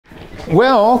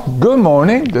Well, good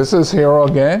morning. This is Hero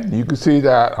again. You can see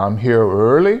that I'm here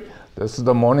early. This is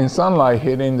the morning sunlight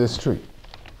hitting this tree.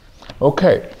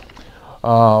 Okay,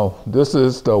 this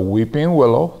is the weeping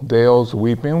willow, Dale's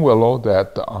weeping willow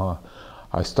that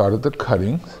I started the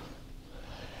cuttings.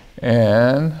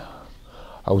 And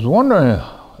I was wondering,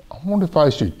 I wonder if I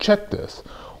should check this.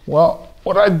 Well,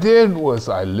 what I did was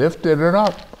I lifted it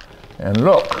up and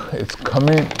look, it's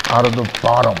coming out of the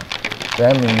bottom.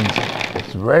 That means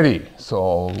it's ready.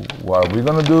 So what we're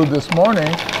gonna do this morning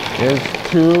is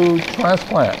to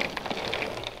transplant.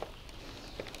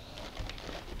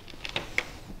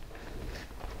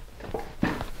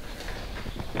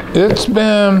 It's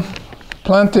been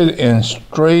planted in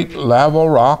straight lava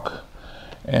rock,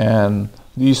 and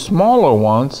these smaller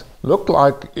ones look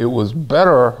like it was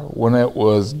better when it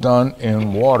was done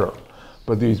in water.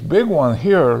 But these big ones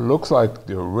here looks like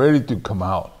they're ready to come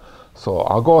out. So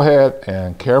I'll go ahead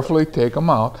and carefully take them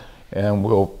out and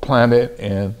we'll plant it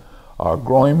in our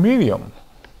growing medium.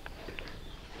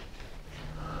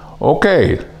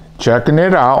 Okay, checking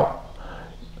it out.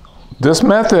 This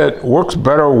method works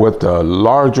better with the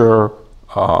larger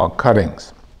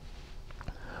cuttings.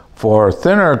 For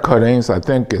thinner cuttings, I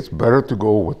think it's better to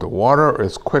go with the water.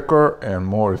 It's quicker and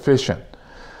more efficient.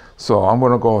 So I'm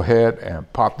going to go ahead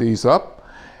and pop these up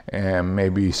and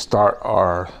maybe start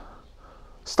our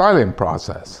styling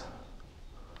process.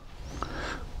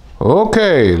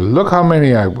 Okay, look how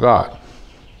many I've got.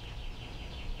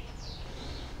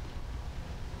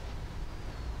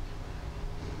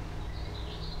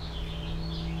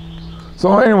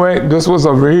 So anyway, this was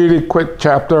a really quick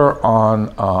chapter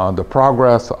on the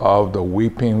progress of the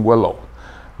weeping willow,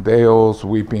 Dale's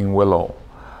weeping willow.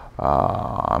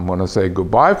 I'm going to say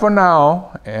goodbye for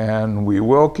now, and we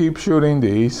will keep shooting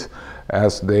these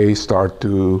as they start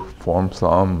to form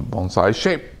some bonsai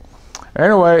shape.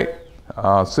 Anyway,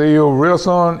 see you real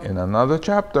soon in another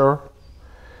chapter.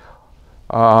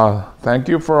 Thank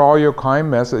you for all your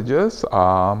kind messages.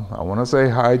 I want to say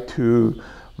hi to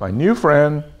my new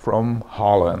friend from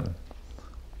Holland.